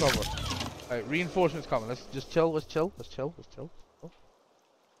road to get cover. Alright, reinforcements coming. Let's just chill, let's chill. Here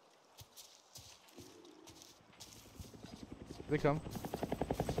they come.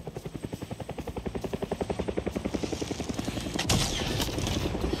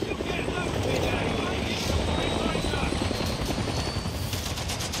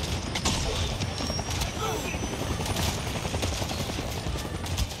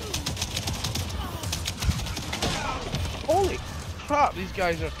 Holy crap, these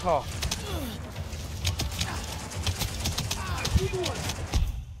guys are tough.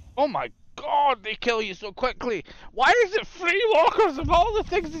 Oh my god, they kill you so quickly. Why is it free walkers of all the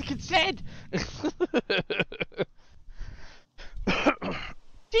things it could said?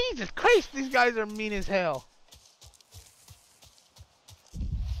 Jesus Christ, these guys are mean as hell.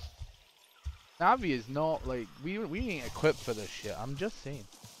 Navi is not like we ain't equipped for this shit. I'm just saying.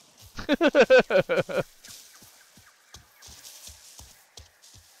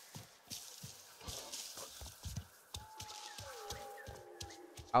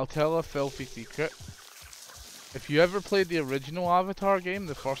 I'll tell a filthy secret. If you ever played the original Avatar game,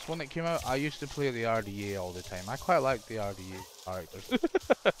 the first one that came out, I used to play the RDA all the time. I quite like the RDA characters.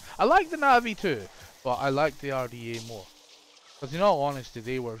 I like the Navi too, but I like the RDA more. Because in all honesty,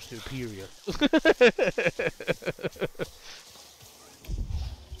 they were superior.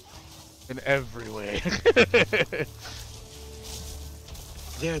 In every way.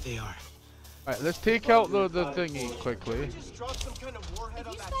 There they are. Alright, let's take out the thingy quickly.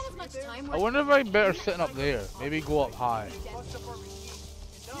 I wonder if I'm better sitting up there. Maybe go up high.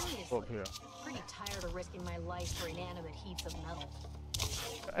 Go up here. Pretty tired of risking my life for inanimate heaps of metal.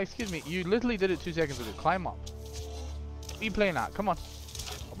 Excuse me, you literally did it 2 seconds ago. Climb up. What are you playing at? Come on.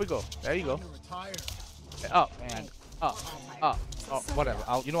 Up we go. There you go. Up and up. Oh, whatever.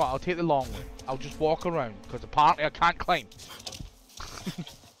 You know what? I'll take the long way. I'll just walk around because apparently I can't climb.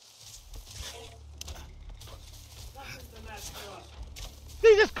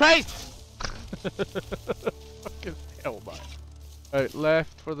 Jesus Christ! Fucking hell, man. Alright,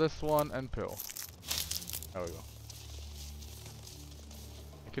 left for this one and pull. There we go.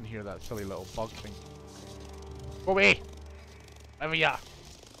 I can hear that silly little bug thing. Go away! Wherever you are.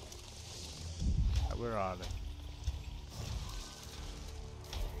 Where are they?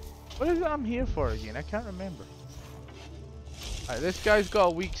 What is it I'm here for again? I can't remember. Alright, this guy's got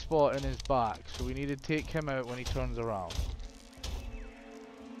a weak spot in his back, so we need to take him out when he turns around.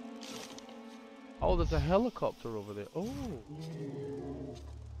 Oh, there's a helicopter over there. Oh.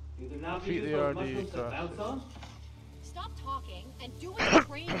 Defeat the RD crash. Stop talking and do what you're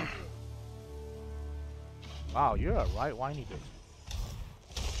trained to do. Wow, you're a right whiny bitch.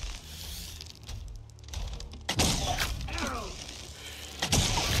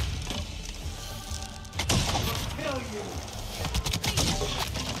 Kill you.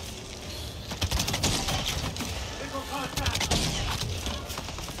 Visual contact.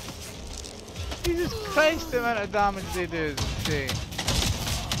 Jesus Christ, the amount of damage they do is insane.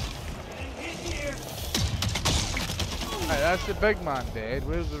 Alright, that's the big man dead.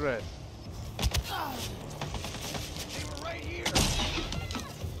 Where's the rest? They were right here.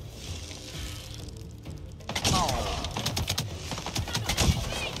 Oh.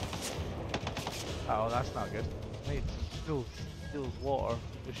 Oh, that's not good. I need some still water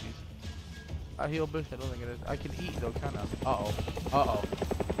bushes. A heal bush? I don't think it is. I can eat though, can't I? Uh-oh. Uh-oh.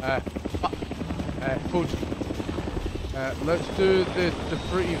 Food. Let's do the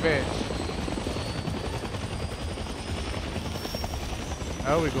fruity veg.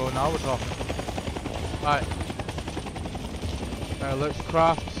 There we go, now we're talking. Right. Now let's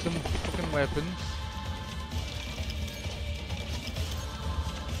craft some fucking weapons.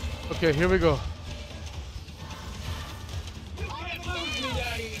 Okay, here we go.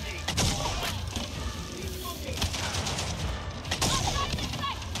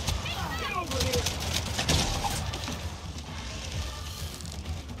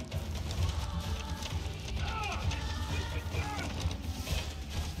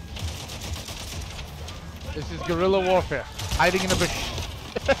 This is guerrilla warfare. Hiding in a bush.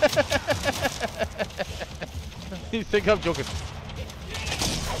 You think I'm joking?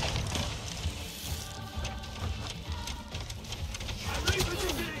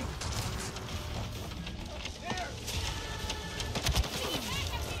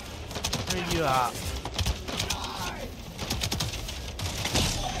 Where you at?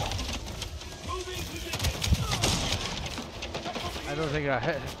 I don't think I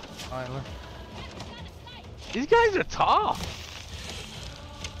hit it. Finally. These guys are tough.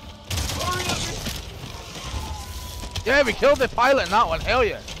 Yeah, we killed the pilot in that one. Hell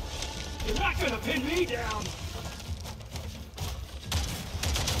yeah. You're not gonna pin me down.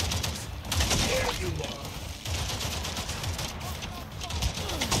 There you are.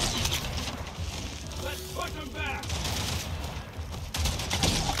 Let's push him back.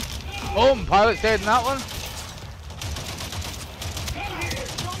 Boom, pilot's dead in that one.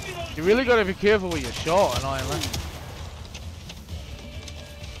 You really gotta be careful with your shot, annoyingly.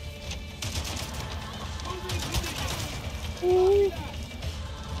 Ooh.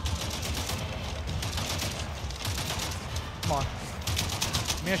 Come on.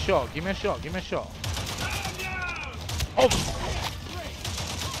 Give me a shot, give me a shot, give me a shot. Oh!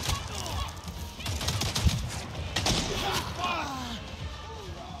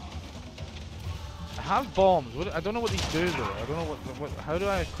 I have bombs. I don't know what these do though. I don't know what how do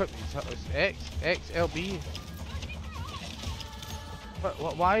I equip these? It's X, LB.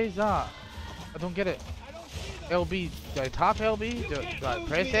 Why is that? I don't get it. LB, do I tap LB? Do I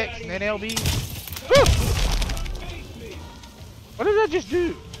press X and then LB? What did I just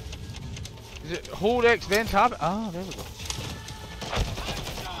do? Is it hold X then tap it? Ah, there we go.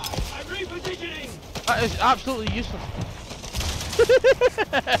 I'm repositioning. That is absolutely useless.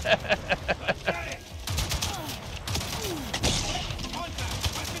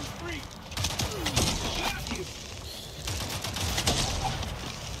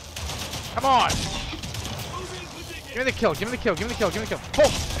 Come on! Give me the kill, give me the kill, give me the kill, give me the kill.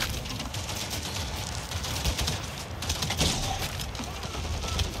 Boom!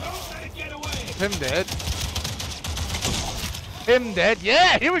 Him dead. Him dead.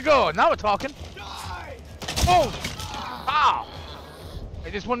 Yeah, here we go. Now we're talking. Oh! Ow!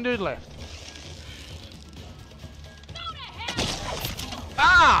 Hey, just one dude left.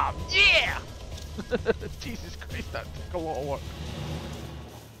 Ah! Yeah! Jesus Christ, that took a lot of work.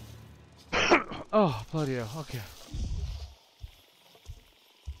 Oh, bloody hell. Okay.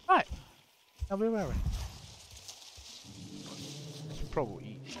 Right. Now where were we? I should probably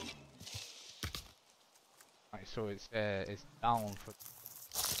eat. Right, so it's down for.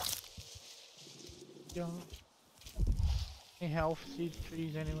 Yeah. Any health seed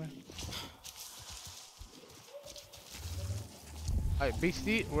trees anywhere? Alright,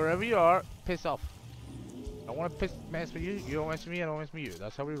 beastie, wherever you are, piss off. I don't want to mess with you. You don't mess with me. I don't mess with you.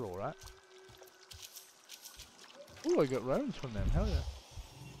 That's how we roll, right? Ooh, I got rounds from them. Hell yeah.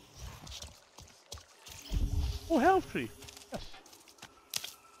 Oh, health tree. Yes.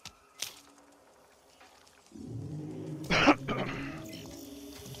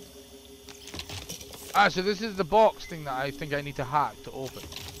 Ah, so this is the box thing that I think I need to hack to open,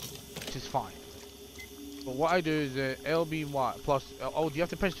 which is fine. But what I do is LB what plus. Oh, do you have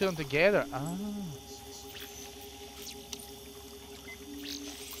to press two of them together? Ah.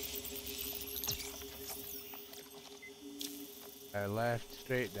 Left,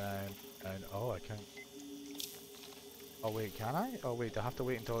 straight down, and oh, I can't. Oh wait, can I? Oh wait, I have to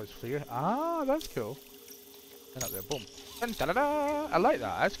wait until it's clear. Ah, that's cool. And up there, boom. Dun, da, da, da. I like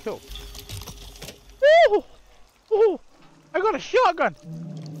that. That's cool. Woo! Ooh! I got a shotgun.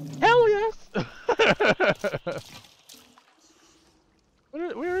 Hell yes!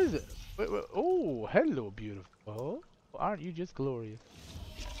 Where is it? Wait, oh, hello, beautiful. Oh, aren't you just glorious?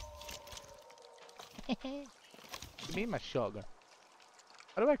 Give me my shotgun.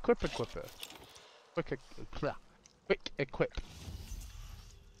 How do I equip it? Quick equip.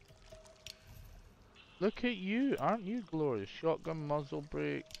 Look at you, aren't you glorious? Shotgun, muzzle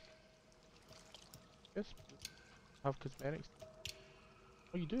brake. Yes, have cosmetics.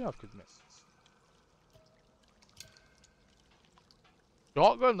 Oh, you do have cosmetics.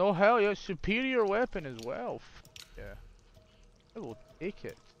 Shotgun, oh hell yeah, superior weapon as well. Yeah, I will take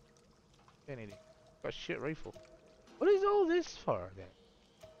it. Kennedy, got a shit rifle. What is all this for then?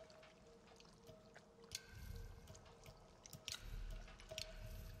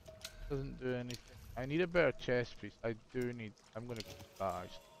 Doesn't do anything. I need a better chest piece. I do need. I'm gonna keep that.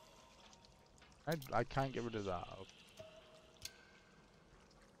 I can't get rid of that.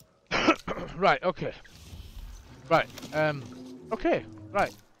 Okay. Right. Okay. Right. Okay.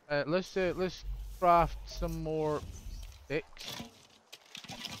 Right. Let's craft some more sticks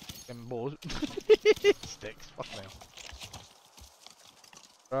and bows. Sticks. Fuck me.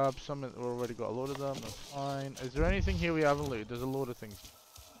 Grab some. We already got a load of them. That's fine. Is there anything here we haven't looted? There's a load of things.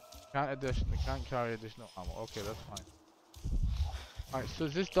 Can't carry additional ammo. Okay, that's fine. Alright, so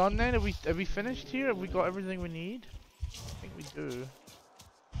is this done then? Have we finished here? Have we got everything we need? I think we do.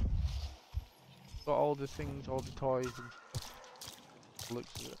 Got all the things, all the toys and stuff.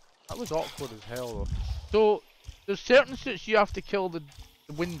 Looks of it. That was awkward as hell though. So there's certain suits you have to kill the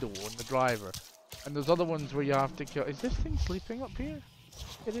window on the driver. And there's other ones where you have to kill. Is this thing sleeping up here?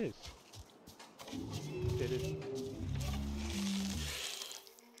 It is. It is.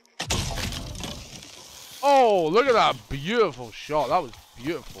 Oh, look at that beautiful shot. That was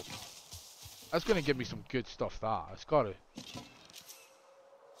beautiful. That's gonna give me some good stuff. It's gotta.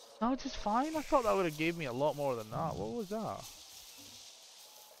 No, it's just fine. I thought that would have gave me a lot more than that. What was that?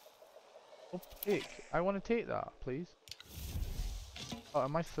 Oh, take. I want to take that, please. Oh,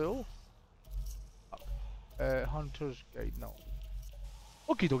 am I full? Hunter's Guide, no.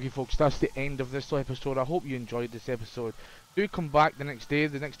 Okie dokie folks, that's the end of this episode. I hope you enjoyed this episode. Do come back the next day.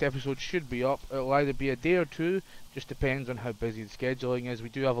 The next episode should be up. It'll either be a day or two, just depends on how busy the scheduling is. We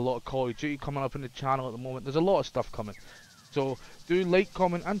do have a lot of Call of Duty coming up in the channel at the moment. There's a lot of stuff coming. So do like,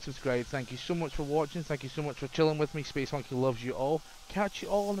 comment and subscribe. Thank you so much for watching. Thank you so much for chilling with me. Space Monkey loves you all. Catch you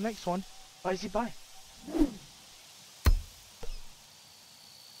all on the next one. Bye, bye.